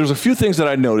 But there's a few things that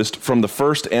I noticed from the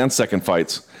first and second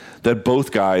fights that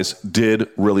both guys did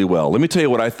really well. Let me tell you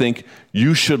what I think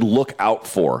you should look out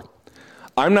for.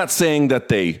 I'm not saying that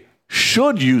they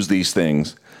should use these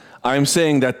things. I'm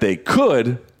saying that they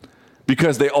could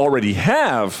because they already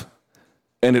have,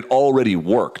 and it already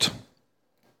worked.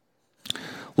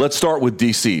 Let's start with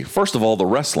DC. First of all, the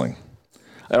wrestling.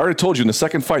 I already told you in the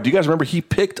second fight, do you guys remember he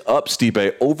picked up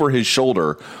Stipe over his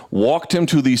shoulder, walked him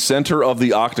to the center of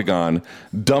the octagon,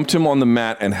 dumped him on the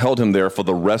mat, and held him there for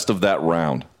the rest of that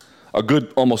round. A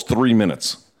good almost 3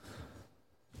 minutes.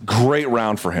 Great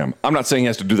round for him. I'm not saying he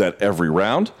has to do that every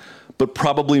round, but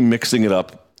probably mixing it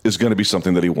up is going to be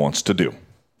something that he wants to do.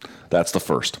 That's the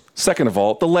first. Second of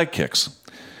all, the leg kicks.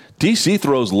 DC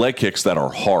throws leg kicks that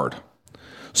are hard.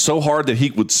 So hard that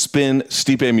he would spin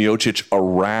Stipe Miocic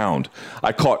around.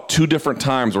 I caught 2 different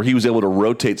times where he was able to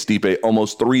rotate Stipe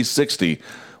almost 360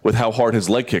 with how hard his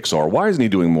leg kicks are. Why isn't he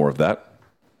doing more of that?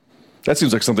 That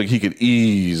seems like something he could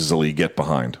easily get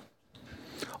behind.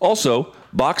 Also,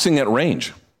 boxing at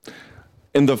range.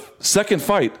 In the second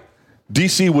fight,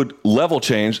 DC would level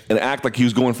change and act like he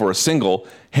was going for a single.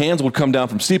 Hands would come down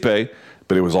from Stipe,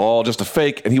 but it was all just a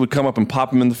fake, and he would come up and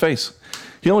pop him in the face.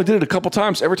 He only did it a couple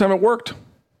times. Every time it worked.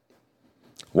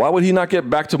 Why would he not get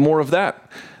back to more of that?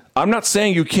 I'm not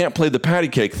saying you can't play the patty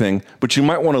cake thing, but you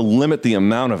might want to limit the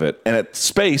amount of it. And at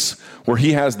space where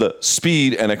he has the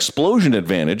speed and explosion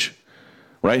advantage,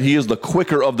 right? He is the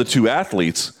quicker of the two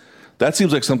athletes. That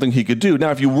seems like something he could do. Now,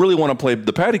 if you really want to play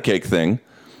the patty cake thing,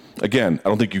 again, I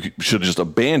don't think you should just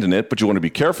abandon it, but you want to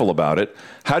be careful about it.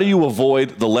 How do you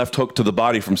avoid the left hook to the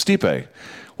body from Stipe?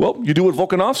 Well, you do what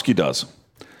Volkanovski does.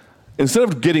 Instead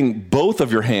of getting both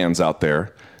of your hands out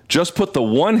there, just put the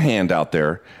one hand out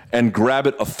there and grab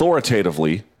it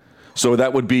authoritatively. So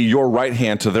that would be your right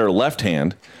hand to their left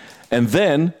hand, and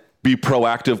then be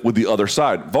proactive with the other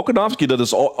side. Volkanovski did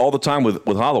this all the time with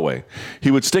Holloway. He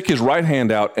would stick his right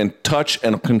hand out and touch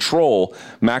and control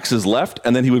Max's left,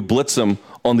 and then he would blitz him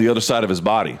on the other side of his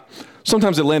body.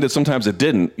 Sometimes it landed, sometimes it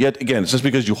didn't. Yet again, it's just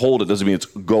because you hold it doesn't mean it's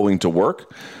going to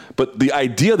work. But the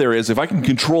idea there is if I can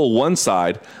control one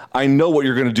side, I know what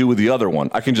you're going to do with the other one.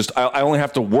 I only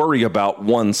have to worry about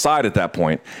one side at that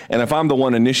point. And if I'm the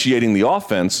one initiating the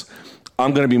offense,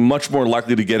 I'm going to be much more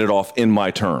likely to get it off in my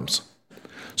terms.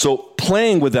 So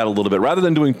playing with that a little bit, rather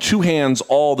than doing two hands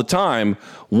all the time,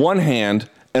 one hand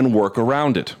and work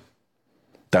around it.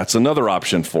 That's another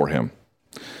option for him.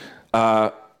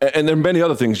 And there are many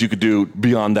other things you could do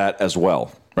beyond that as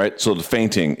well, right? So the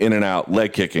feinting, in and out,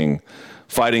 leg kicking,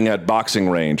 fighting at boxing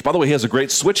range. By the way, he has a great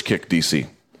switch kick, DC.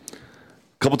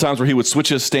 A couple times where he would switch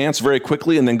his stance very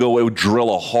quickly and then would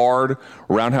drill a hard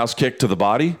roundhouse kick to the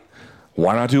body.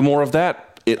 Why not do more of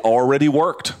that? It already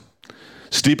worked.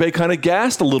 Stipe kind of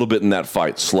gassed a little bit in that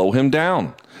fight. Slow him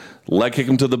down. Leg kick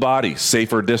him to the body,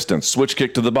 safer distance. Switch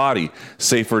kick to the body,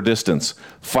 safer distance.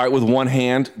 Fight with one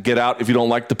hand, get out if you don't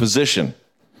like the position.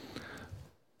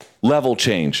 Level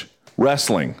change,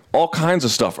 wrestling, all kinds of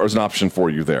stuff is an option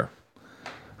for you there,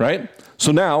 right?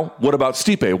 So now, what about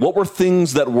Stipe? What were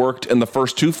things that worked in the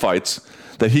first two fights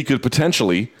that he could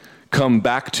potentially come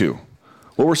back to?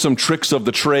 What were some tricks of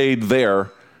the trade there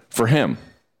for him?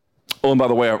 Oh, and by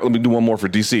the way, let me do one more for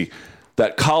DC.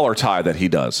 That collar tie that he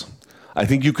does. I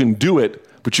think you can do it,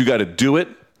 but you got to do it,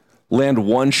 land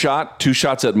one shot, two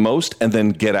shots at most, and then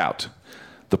get out.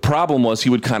 The problem was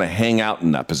he would kind of hang out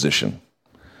in that position.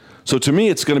 So to me,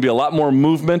 it's going to be a lot more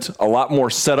movement, a lot more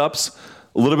setups,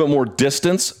 a little bit more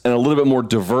distance, and a little bit more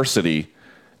diversity.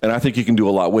 And I think he can do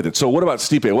a lot with it. So what about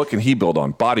Stipe? What can he build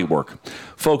on? Body work.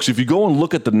 Folks, if you go and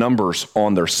look at the numbers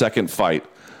on their second fight,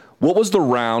 what was the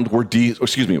round where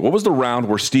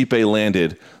Stipe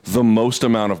landed the most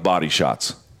amount of body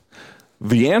shots?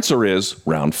 The answer is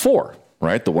round 4,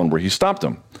 right? The one where he stopped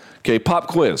him. Okay, pop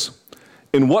quiz.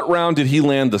 In what round did he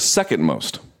land the second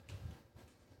most?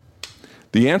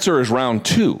 The answer is round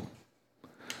 2.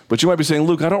 But you might be saying,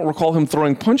 Luke, I don't recall him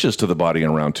throwing punches to the body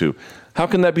in round 2. How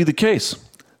can that be the case?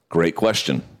 Great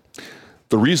question.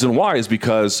 The reason why is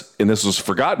because, and this was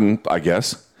forgotten, I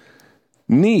guess,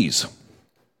 knees.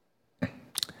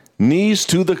 Knees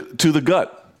to the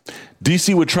gut.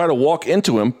 DC would try to walk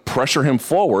into him, pressure him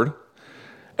forward,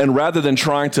 and rather than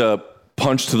trying to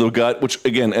punch to the gut, which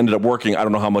again ended up working, I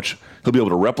don't know how much he'll be able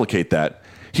to replicate that,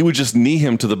 he would just knee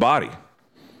him to the body,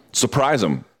 surprise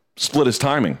him, split his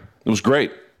timing. It was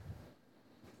great.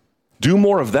 Do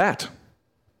more of that.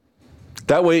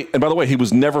 That way, and by the way, he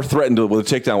was never threatened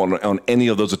with a takedown on any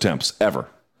of those attempts, ever.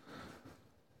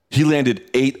 He landed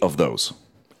 8 of those.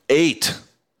 8.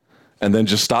 And then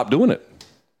just stop doing it.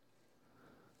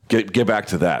 Get back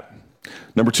to that.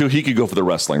 Number 2, he could go for the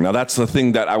wrestling. Now, that's the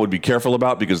thing that I would be careful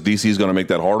about because DC is going to make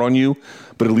that hard on you,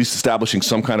 but at least establishing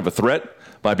some kind of a threat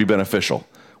might be beneficial.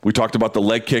 We talked about the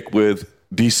leg kick with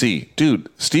DC. Dude,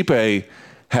 Stipe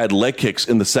had leg kicks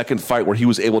in the second fight where he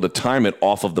was able to time it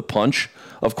off of the punch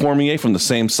of Cormier from the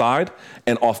same side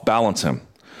and off balance him.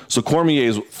 So Cormier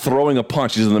is throwing a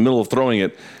punch. He's in the middle of throwing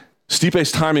it.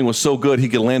 Stipe's timing was so good he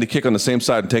could land a kick on the same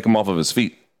side and take him off of his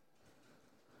feet.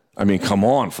 I mean, come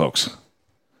on, folks.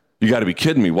 You got to be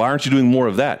kidding me. Why aren't you doing more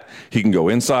of that? He can go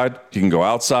inside. He can go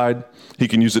outside. He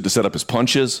can use it to set up his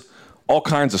punches. All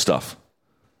kinds of stuff.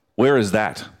 Where is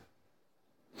that?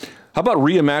 How about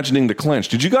reimagining the clinch?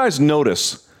 Did you guys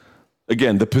notice,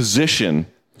 again, the position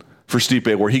for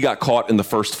Stipe where he got caught in the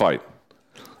first fight?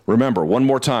 Remember, one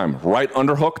more time, right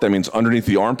underhook, that means underneath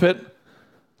the armpit.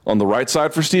 On the right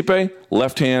side for Stipe,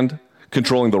 left hand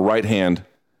controlling the right hand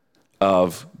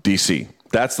of DC.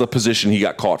 That's the position he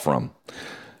got caught from.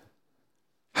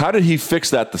 How did he fix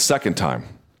that the second time?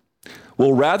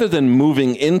 Well, rather than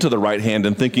moving into the right hand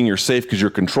and thinking you're safe because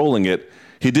you're controlling it,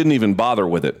 he didn't even bother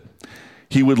with it.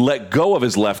 He would let go of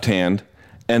his left hand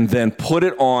and then put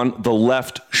it on the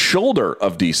left shoulder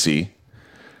of DC,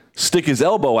 stick his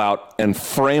elbow out, and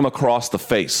frame across the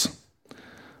face,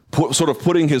 sort of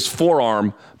putting his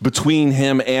forearm between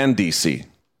him and DC.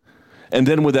 And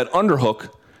then with that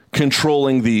underhook,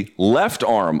 controlling the left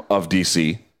arm of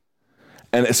DC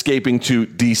and escaping to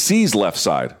DC's left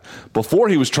side. Before,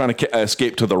 he was trying to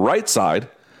escape to the right side,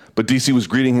 but DC was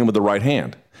greeting him with the right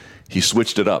hand. He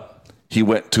switched it up. He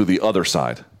went to the other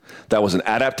side. That was an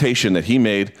adaptation that he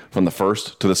made from the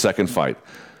first to the second fight.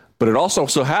 But it also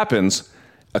so happens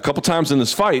a couple times in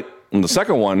this fight, in the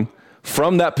second one,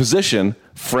 from that position,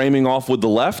 framing off with the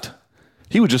left,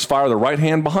 he would just fire the right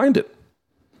hand behind it.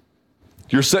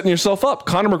 You're setting yourself up.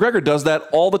 Conor McGregor does that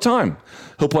all the time.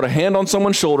 He'll put a hand on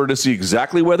someone's shoulder to see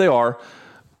exactly where they are.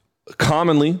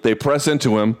 Commonly, they press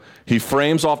into him. He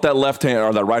frames off that left hand,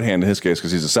 or that right hand in his case,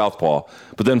 because he's a southpaw,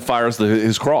 but then fires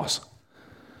his cross.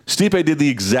 Stipe did the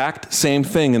exact same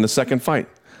thing in the second fight.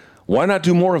 Why not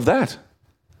do more of that?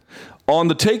 On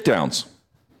the takedowns,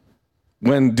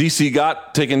 when DC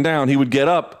got taken down, he would get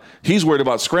up. He's worried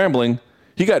about scrambling.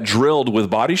 He got drilled with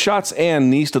body shots and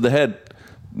knees to the head,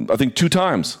 I think 2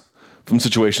 times from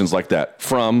situations like that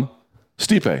from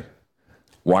Stipe.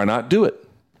 Why not do it?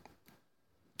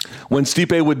 When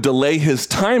Stipe would delay his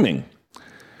timing,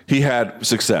 he had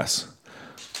success.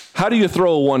 How do you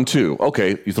throw a 1-2?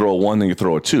 Okay, you throw a 1, then you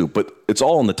throw a 2, but it's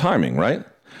all in the timing, right?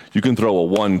 You can throw a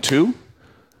 1-2.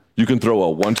 You can throw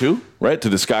a 1-2, right, to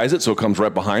disguise it so it comes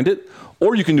right behind it.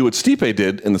 Or you can do what Stipe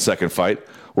did in the second fight,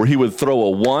 where he would throw a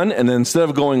 1, and then instead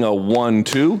of going a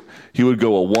 1-2, he would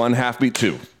go a 1 half-beat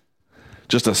 2.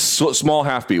 Just a small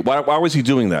half-beat. Why was he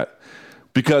doing that?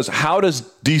 Because how does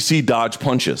DC dodge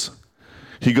punches?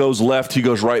 He goes left, he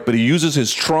goes right, but he uses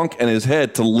his trunk and his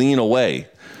head to lean away.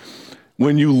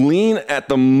 When you lean at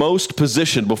the most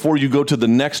position before you go to the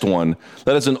next one,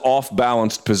 that is an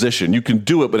off-balanced position. You can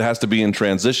do it, but it has to be in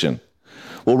transition.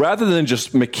 Well, rather than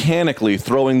just mechanically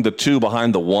throwing the 2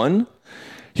 behind the 1,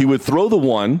 he would throw the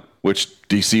 1, which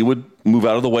DC would move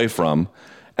out of the way from,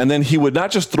 and then he would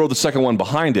not just throw the second one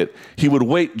behind it, he would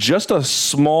wait just a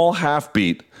small half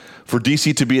beat for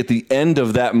DC to be at the end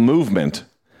of that movement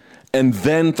and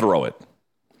then throw it.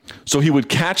 So he would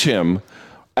catch him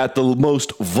at the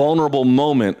most vulnerable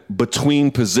moment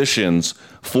between positions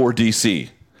for DC.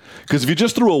 Because if you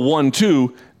just threw a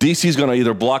 1-2, DC's going to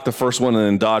either block the first one and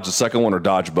then dodge the second one or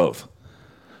dodge both.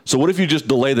 So what if you just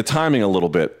delay the timing a little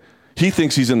bit? He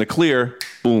thinks he's in the clear.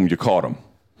 Boom, you caught him.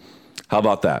 How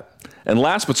about that? And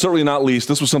last but certainly not least,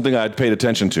 this was something I had paid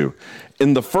attention to.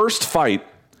 In the first fight,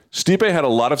 Stipe had a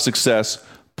lot of success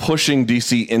pushing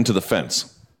DC into the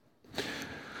fence.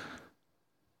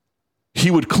 He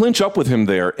would clinch up with him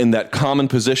there in that common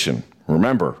position.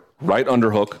 Remember, right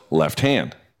underhook, left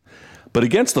hand. But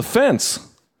against the fence,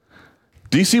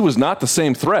 DC was not the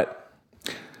same threat.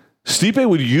 Stipe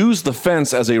would use the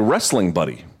fence as a wrestling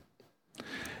buddy.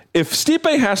 If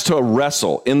Stipe has to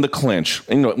wrestle in the clinch,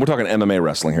 and we're talking MMA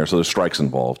wrestling here, so there's strikes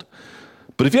involved.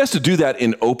 But if he has to do that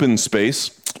in open space,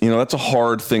 that's a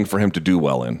hard thing for him to do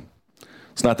well in.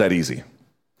 It's not that easy.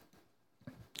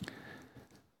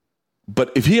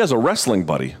 But if he has a wrestling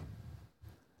buddy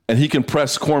and he can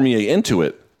press Cormier into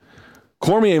it,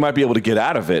 Cormier might be able to get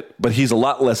out of it, but he's a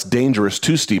lot less dangerous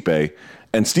to Stipe.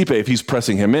 And Stipe, if he's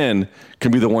pressing him in,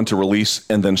 can be the one to release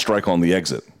and then strike on the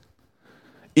exit.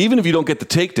 Even if you don't get the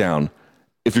takedown,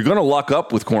 if you're going to lock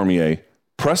up with Cormier,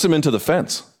 press him into the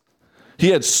fence.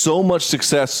 He had so much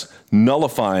success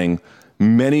nullifying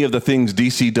many of the things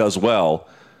DC does well,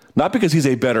 not because he's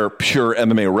a better pure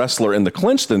MMA wrestler in the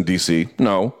clinch than DC,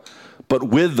 no, but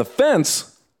with the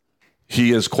fence,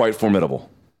 he is quite formidable.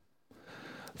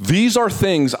 These are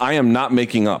things I am not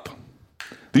making up.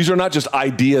 These are not just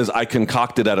ideas I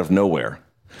concocted out of nowhere.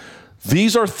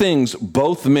 These are things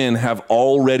both men have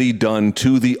already done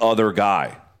to the other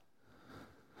guy.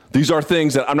 These are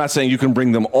things that I'm not saying you can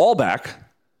bring them all back,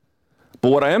 but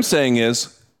what I am saying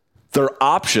is there are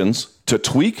options to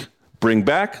tweak, bring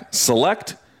back,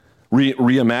 select,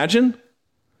 reimagine,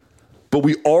 but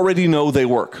we already know they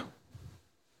work.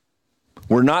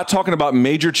 We're not talking about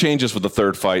major changes for the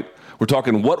third fight. We're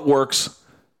talking what works,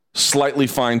 slightly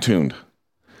fine-tuned.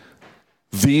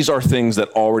 These are things that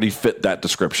already fit that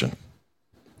description.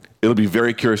 It'll be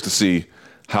very curious to see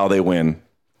how they win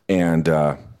and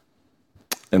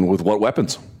with what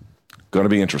weapons. Going to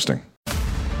be interesting.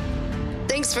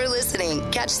 Thanks for listening.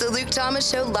 Catch the Luke Thomas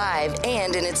Show live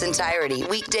and in its entirety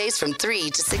weekdays from 3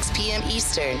 to 6 p.m.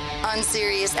 Eastern on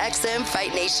Sirius XM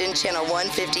Fight Nation Channel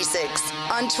 156.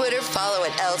 On Twitter, follow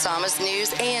at L Thomas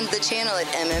News and the channel at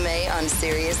MMA on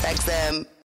Sirius XM.